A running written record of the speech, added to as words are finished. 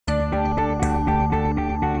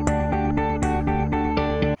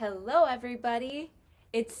everybody.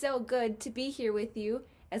 It's so good to be here with you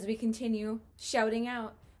as we continue shouting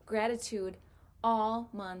out gratitude all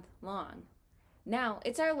month long. Now,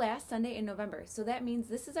 it's our last Sunday in November, so that means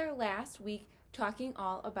this is our last week talking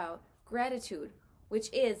all about gratitude,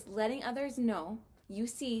 which is letting others know you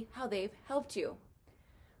see how they've helped you.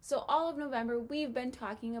 So all of November, we've been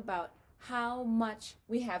talking about how much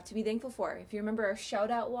we have to be thankful for. If you remember our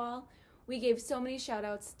shout out wall, we gave so many shout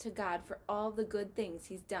outs to God for all the good things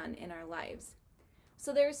He's done in our lives.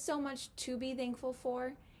 So there's so much to be thankful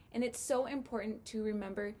for, and it's so important to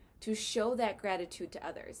remember to show that gratitude to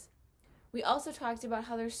others. We also talked about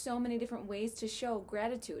how there's so many different ways to show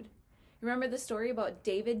gratitude. Remember the story about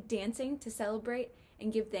David dancing to celebrate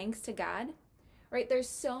and give thanks to God? Right? There's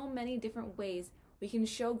so many different ways we can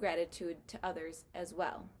show gratitude to others as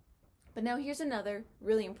well. But now here's another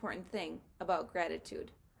really important thing about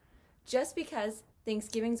gratitude. Just because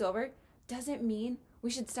Thanksgiving's over doesn't mean we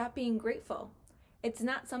should stop being grateful. It's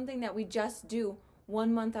not something that we just do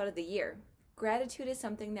 1 month out of the year. Gratitude is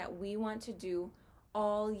something that we want to do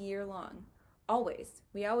all year long. Always.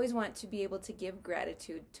 We always want to be able to give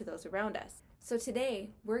gratitude to those around us. So today,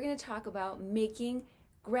 we're going to talk about making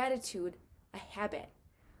gratitude a habit.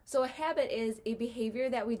 So a habit is a behavior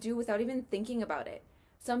that we do without even thinking about it.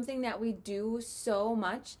 Something that we do so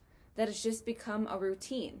much that it's just become a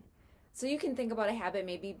routine. So you can think about a habit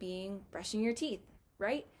maybe being brushing your teeth,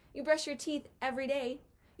 right? You brush your teeth every day.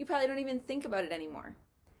 You probably don't even think about it anymore.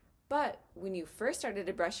 But when you first started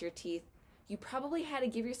to brush your teeth, you probably had to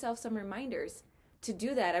give yourself some reminders to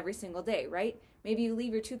do that every single day, right? Maybe you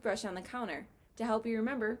leave your toothbrush on the counter to help you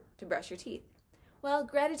remember to brush your teeth. Well,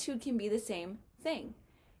 gratitude can be the same thing.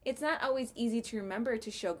 It's not always easy to remember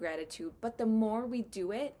to show gratitude, but the more we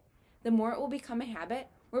do it, the more it will become a habit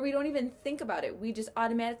where we don't even think about it. We just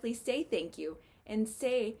automatically say thank you and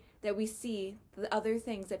say that we see the other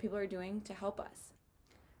things that people are doing to help us.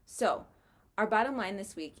 So, our bottom line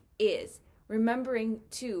this week is remembering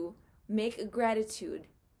to make gratitude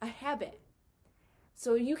a habit.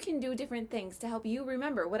 So you can do different things to help you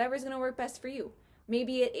remember whatever's going to work best for you.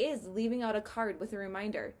 Maybe it is leaving out a card with a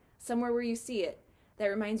reminder somewhere where you see it that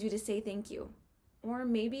reminds you to say thank you. Or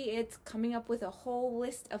maybe it's coming up with a whole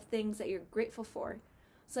list of things that you're grateful for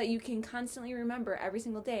so that you can constantly remember every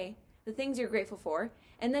single day the things you're grateful for,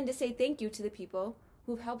 and then to say thank you to the people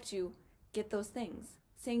who've helped you get those things.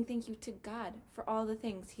 Saying thank you to God for all the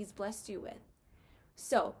things He's blessed you with.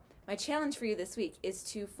 So, my challenge for you this week is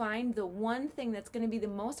to find the one thing that's going to be the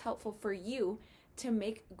most helpful for you to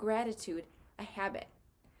make gratitude a habit.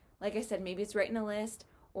 Like I said, maybe it's writing a list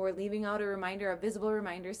or leaving out a reminder, a visible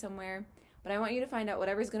reminder somewhere, but I want you to find out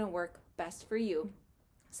whatever's going to work best for you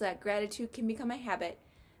so that gratitude can become a habit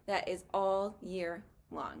that is all year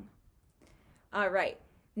long. All right,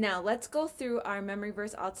 now let's go through our memory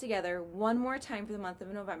verse all together one more time for the month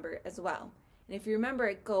of November as well. And if you remember,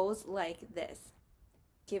 it goes like this.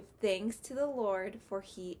 Give thanks to the Lord, for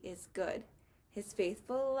He is good. His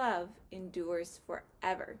faithful love endures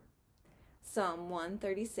forever. Psalm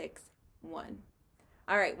 136:1.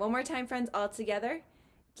 All right, one more time, friends, all together.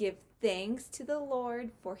 Give thanks to the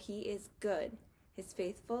Lord, for He is good. His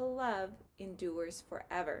faithful love endures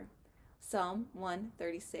forever. Psalm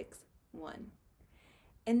 136:1.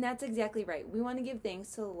 And that's exactly right. We want to give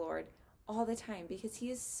thanks to the Lord all the time because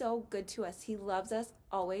He is so good to us. He loves us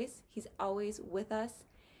always. He's always with us.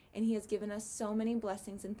 And He has given us so many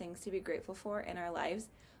blessings and things to be grateful for in our lives.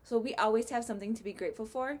 So we always have something to be grateful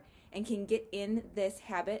for and can get in this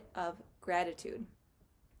habit of gratitude.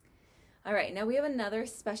 All right, now we have another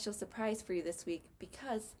special surprise for you this week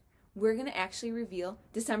because we're going to actually reveal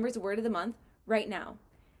December's word of the month right now.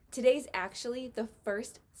 Today's actually the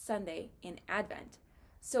first Sunday in Advent.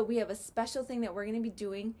 So we have a special thing that we're going to be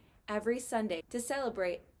doing every Sunday to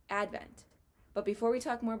celebrate Advent. But before we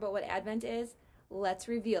talk more about what Advent is, let's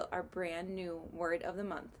reveal our brand new word of the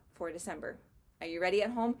month for December. Are you ready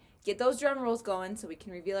at home? Get those drum rolls going so we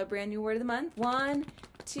can reveal our brand new word of the month. 1,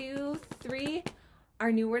 2, 3.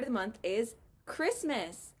 Our new word of the month is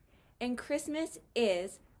Christmas. And Christmas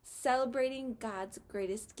is celebrating God's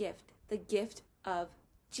greatest gift, the gift of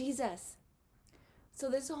Jesus. So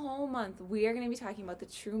this whole month, we are going to be talking about the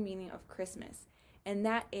true meaning of Christmas, and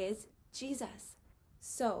that is Jesus.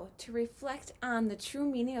 So to reflect on the true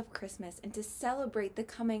meaning of Christmas and to celebrate the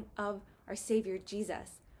coming of our Savior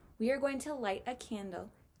Jesus, we are going to light a candle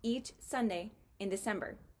each Sunday in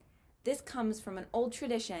December. This comes from an old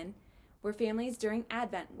tradition where families during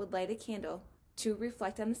Advent would light a candle to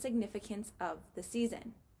reflect on the significance of the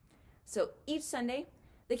season. So each Sunday,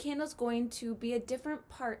 the candle's going to be a different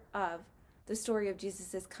part of the story of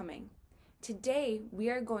Jesus' coming. Today, we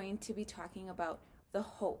are going to be talking about the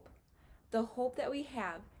hope the hope that we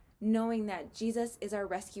have, knowing that Jesus is our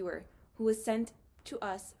rescuer who was sent to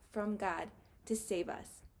us from God to save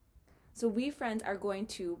us. So we, friends, are going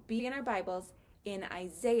to be in our Bibles in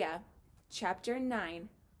Isaiah chapter 9,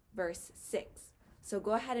 verse 6. So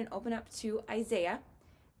go ahead and open up to Isaiah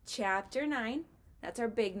chapter 9, that's our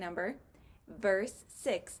big number, verse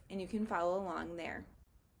 6, and you can follow along there.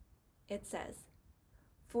 It says,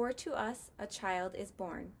 "For to us a child is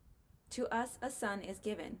born, to us a son is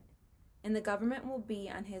given, and the government will be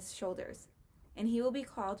on his shoulders, and he will be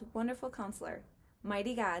called Wonderful Counselor,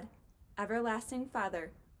 Mighty God, Everlasting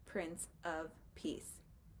Father, Prince of Peace."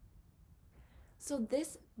 So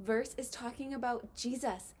this verse is talking about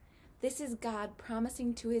Jesus. This is God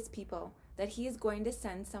promising to his people that he is going to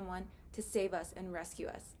send someone to save us and rescue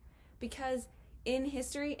us. Because in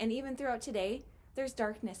history and even throughout today, there's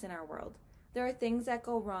darkness in our world. There are things that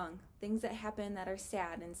go wrong, things that happen that are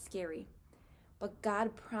sad and scary. But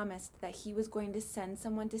God promised that he was going to send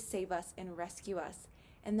someone to save us and rescue us,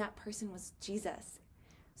 and that person was Jesus.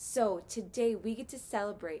 So today we get to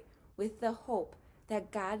celebrate with the hope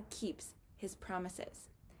that God keeps his promises.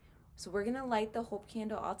 So we're going to light the hope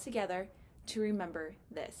candle all together to remember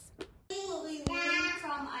this. We will be reading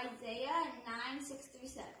from Isaiah 9, 6 through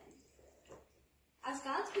 7. As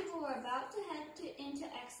God's people were about to head into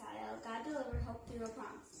exile, God delivered hope through a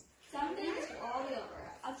promise. Someday this will all be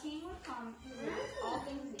over. A king would come who would make all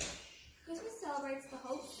things new. Christmas celebrates the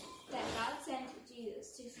hope that God sent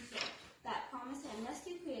Jesus to fulfill that promise and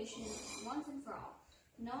rescue creation once and for all.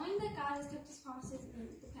 Knowing that God has kept his promises in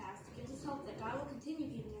the past gives us hope that God will continue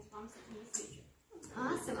keeping his promises in the future.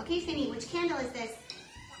 Awesome. Okay, Finny, which candle is this?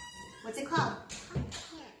 What's it called?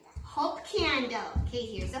 Hope candle. Okay,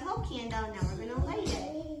 here's a hope candle. Now we're going to light it. Are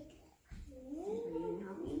you going to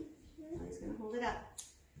help me? Oh, he's going to hold it up.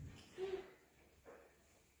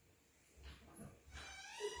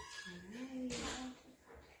 All right. Okay,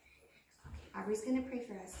 Aubrey's going to pray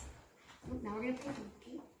for us. Oh, now we're going to pray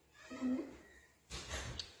for him. Okay?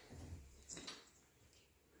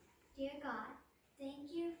 Dear God,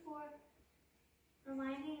 thank you for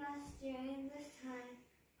reminding us during this time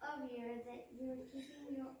of year that you are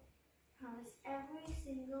keeping your promise every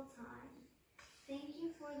single time. Thank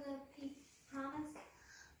you for the promise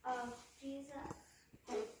of Jesus.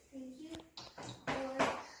 Thank you for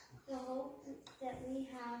the hope that we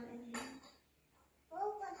have in him.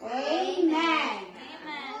 Amen.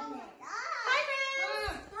 Amen.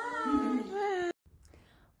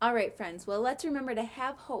 All right, friends. Well, let's remember to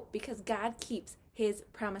have hope because God keeps his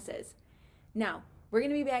promises. Now, we're going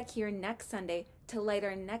to be back here next Sunday to light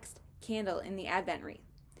our next candle in the Advent wreath.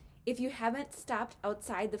 If you haven't stopped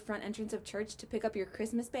outside the front entrance of church to pick up your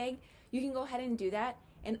Christmas bag, you can go ahead and do that.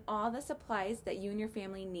 And all the supplies that you and your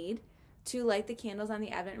family need to light the candles on the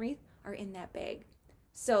Advent wreath are in that bag.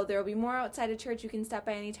 So there will be more outside of church. You can stop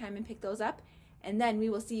by anytime and pick those up. And then we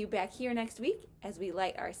will see you back here next week as we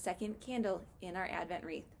light our second candle in our Advent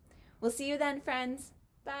wreath. We'll see you then, friends.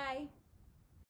 Bye.